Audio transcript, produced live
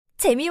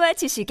재미와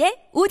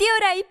지식의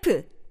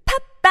오디오라이프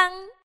팝빵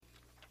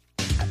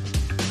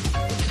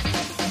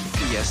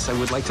Yes, I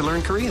would like to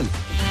learn Korean.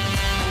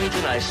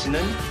 홍준아 씨는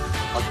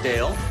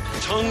어때요?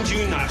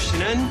 정준하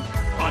씨는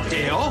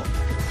어때요?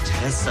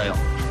 잘했어요.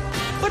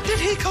 What did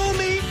he call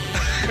me?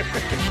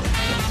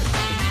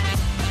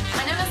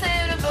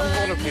 안녕하세요,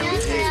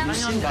 여러분.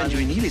 무슨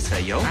반주인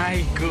일이세요?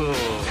 아이고,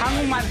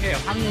 한국말 해요,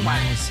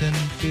 한국말. 무슨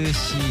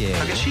뜻이에요?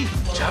 아가씨,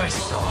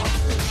 잘했어.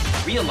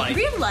 Real life.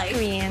 Real life.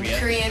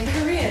 Korean.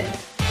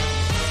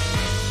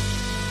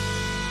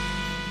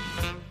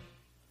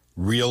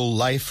 Real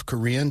life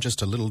Korean,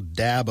 just a little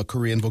dab of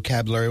Korean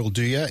vocabulary will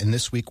do you. And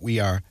this week we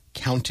are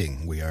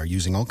counting. We are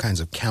using all kinds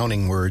of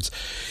counting words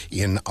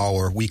in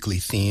our weekly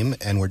theme.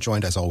 And we're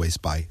joined, as always,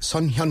 by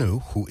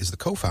Hyunwoo, who is the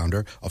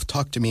co-founder of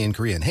Talk to Me in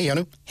Korean. Hey,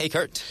 Hyunwoo. Hey,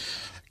 Kurt.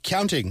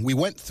 Counting. We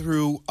went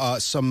through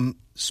some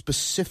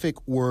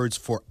specific words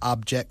for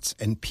objects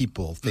and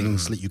people,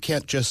 things that you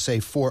can't just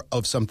say for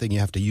of something. You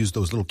have to use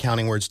those little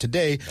counting words.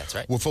 Today, That's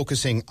right. We're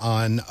focusing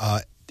on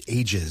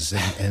ages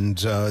and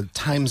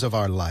times of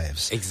our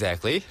lives.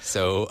 Exactly.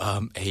 So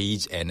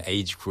age and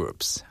age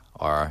groups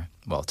are,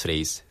 well,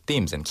 today's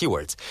themes and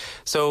keywords.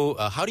 So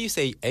how do you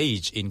say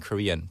age in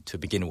Korean to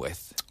begin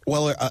with?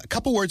 Well, a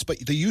couple words, but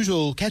the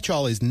usual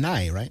catch-all is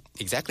나이, right?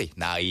 Exactly.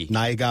 나이.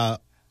 나이가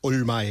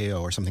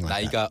얼마예요 or something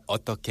like 나이가 that.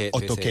 어떻게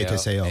어떻게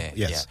되세요? 네,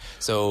 Yes. Yeah.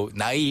 So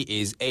나이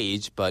is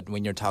age, but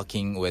when you're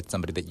talking with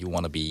somebody that you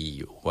want to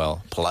be,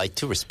 well, polite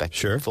to,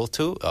 respectful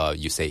to,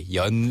 you say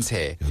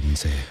연세.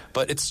 연세.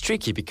 But it's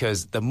tricky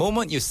because the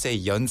moment you say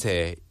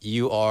연세,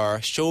 you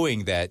are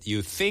showing that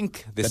you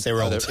think this That they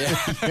were other,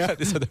 old. Yeah,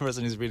 this other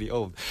person is really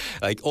old,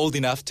 like old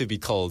enough to be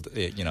called,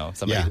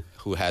 somebody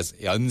who has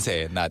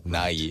연세, not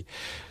나이.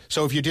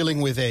 So if you're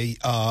dealing with a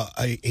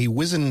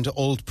wizened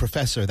old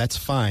professor, that's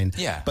fine.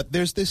 Yeah. But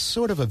there's this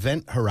sort of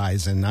event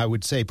horizon, I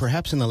would say,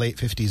 perhaps in the late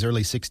 50s,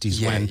 early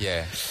 60s, when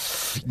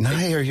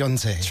나이 or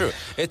연세. True.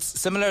 It's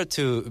similar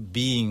to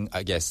being,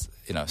 I guess,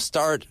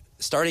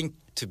 starting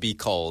to be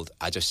called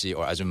아저씨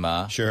or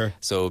아줌마. Sure.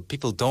 So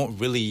people don't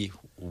really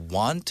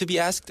want to be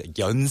asked,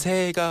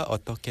 연세가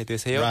어떻게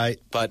되세요? Right.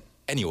 But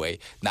anyway,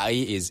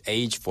 나이 is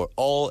age for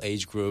all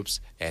age groups,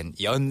 and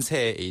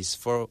연세 is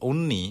for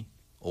only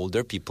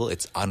older people.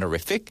 It's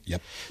honorific. Yep.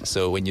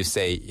 So when you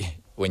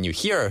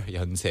hear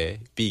연세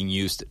being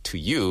used to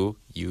you,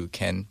 you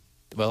can,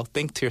 well,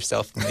 think to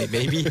yourself,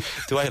 maybe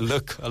do I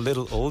look a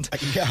little old?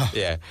 Yeah.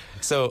 Yeah.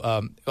 So,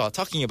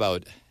 talking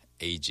about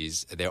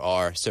ages, there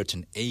are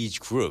certain age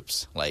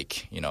groups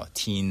like,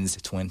 teens,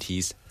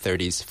 20s,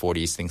 30s,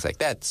 40s, things like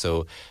that.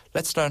 So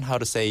let's learn how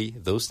to say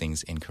those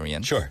things in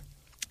Korean. Sure.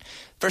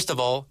 First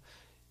of all,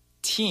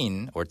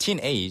 teen or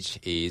teenage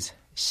is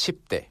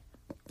 10대.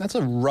 That's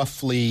a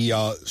roughly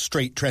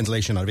straight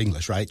translation out of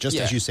English, right? Just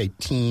as you say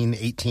teen,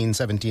 18,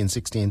 17,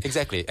 16.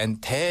 Exactly. And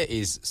대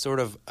is sort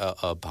of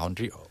a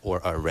boundary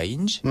or a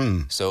range.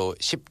 So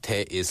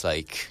 10대 is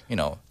like,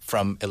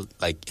 from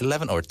like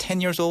 11 or 10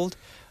 years old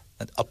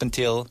up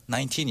until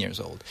 19 years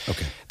old.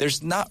 Okay.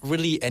 There's not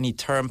really any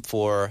term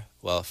for,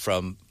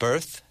 from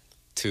birth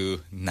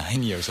to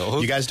 9 years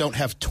old. You guys don't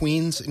have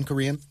tweens in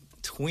Korean?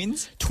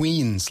 Twins?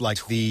 Tweens, like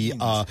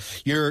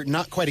you're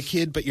not quite a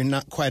kid, but you're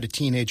not quite a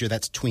teenager.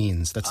 That's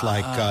tweens. That's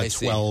like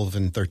 12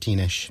 and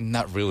 13-ish.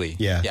 Not really.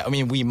 Yeah. I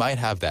mean, we might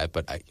have that,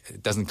 but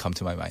it doesn't come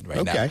to my mind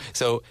right now.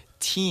 So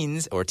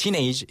teens or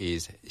teenage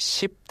is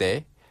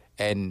 10대,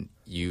 and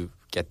you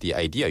get the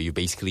idea. You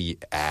basically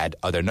add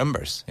other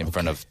numbers in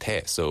front of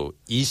대. So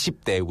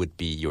 20대 would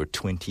be your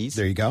 20s.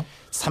 There you go.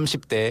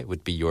 30대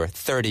would be your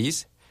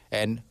 30s,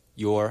 and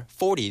your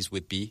 40s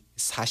would be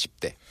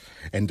 40대.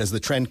 And does the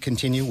trend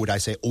continue? Would I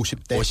say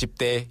 50대?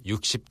 50대,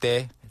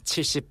 60대,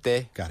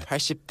 70대, Got it.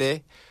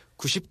 80대,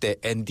 90대.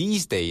 And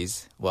these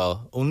days,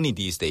 only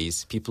these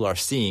days, people are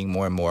seeing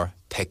more and more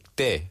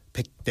 100대.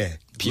 100대.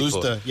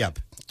 People.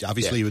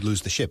 Obviously you would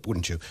lose the ship,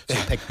 wouldn't you? So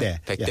 100대.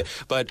 100대. Yeah.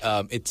 But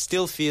it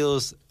still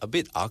feels a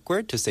bit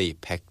awkward to say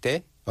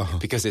 100대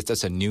because it's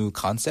such a new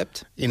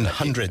concept. In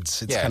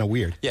hundreds, it's kind of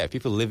weird. Yeah,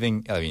 people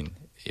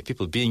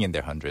being in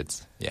their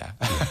hundreds. Yeah.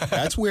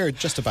 That's weird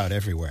just about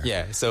everywhere.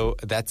 Yeah, so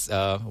that's,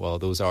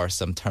 those are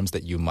some terms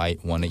that you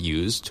might want to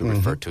use to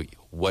refer to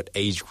what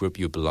age group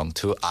you belong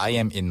to. I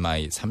am in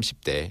my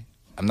 30대.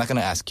 I'm not going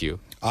to ask you.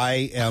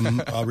 I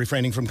am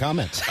refraining from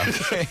comment.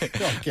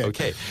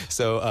 Okay.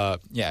 So,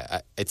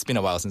 it's been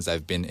a while since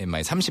I've been in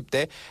my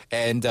 30대.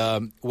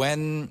 And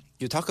when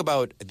you talk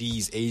about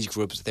these age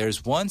groups,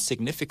 there's one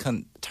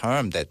significant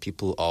term that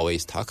people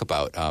always talk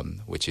about,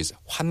 which is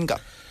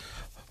환갑.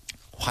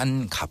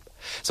 환갑.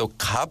 So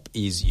갑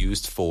is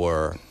used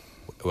for,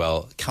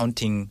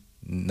 counting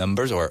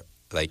numbers or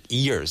like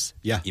years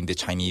in the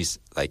Chinese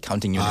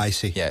counting unit. I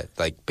see. Yeah,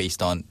 like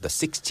based on the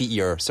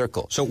 60-year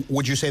circle. So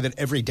would you say that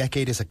every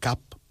decade is a 갑?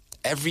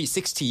 Every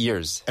 60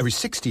 years. Every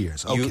 60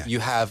 years, okay. You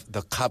have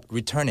the 갑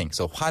returning.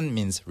 So 환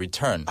means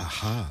return.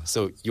 Aha.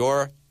 So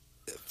your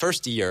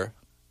first year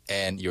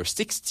and your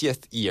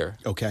 60th year.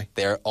 Okay.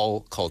 They're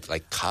all called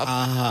like kap.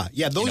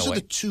 Yeah, those in a are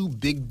the way. two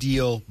big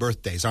deal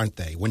birthdays, aren't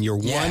they? When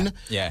you're one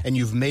Yeah. and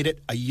you've made it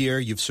a year,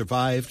 you've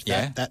survived.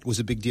 Yeah. That was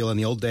a big deal in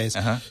the old days.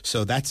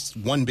 So that's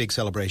one big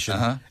celebration.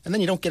 And then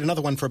you don't get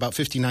another one for about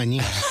 59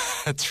 years.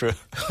 True.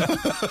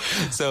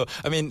 So,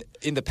 I mean,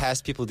 in the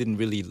past, people didn't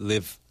really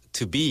live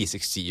to be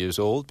 60 years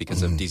old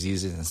because of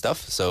diseases and stuff.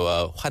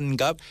 So,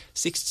 환갑,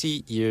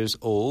 60 years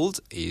old,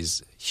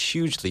 is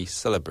hugely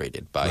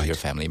celebrated by your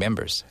family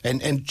members.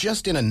 And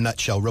just in a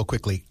nutshell, real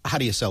quickly, how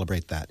do you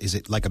celebrate that? Is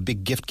it like a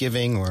big gift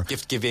giving or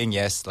Gift giving,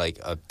 yes, like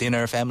a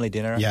dinner, family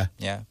dinner. Yeah.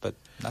 Yeah, but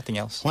nothing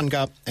else.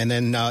 환갑, and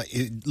then a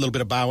little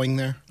bit of bowing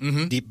there,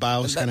 deep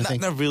bows kind of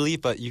thing? Not really,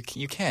 but you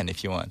can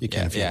if you want. You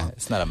can if you want. Yeah,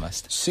 it's not a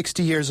must.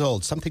 60 years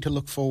old, something to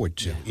look forward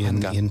to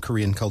in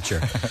Korean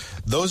culture.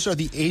 Those are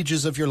the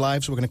ages of your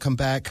lives. We're going to come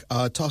back,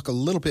 talk a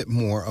little bit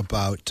more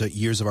about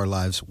years of our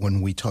lives when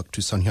we talk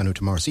to Hyunwoo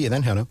tomorrow. See you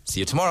then, Hyunwoo. See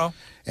you tomorrow.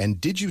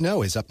 And Did You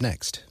Know is up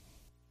next.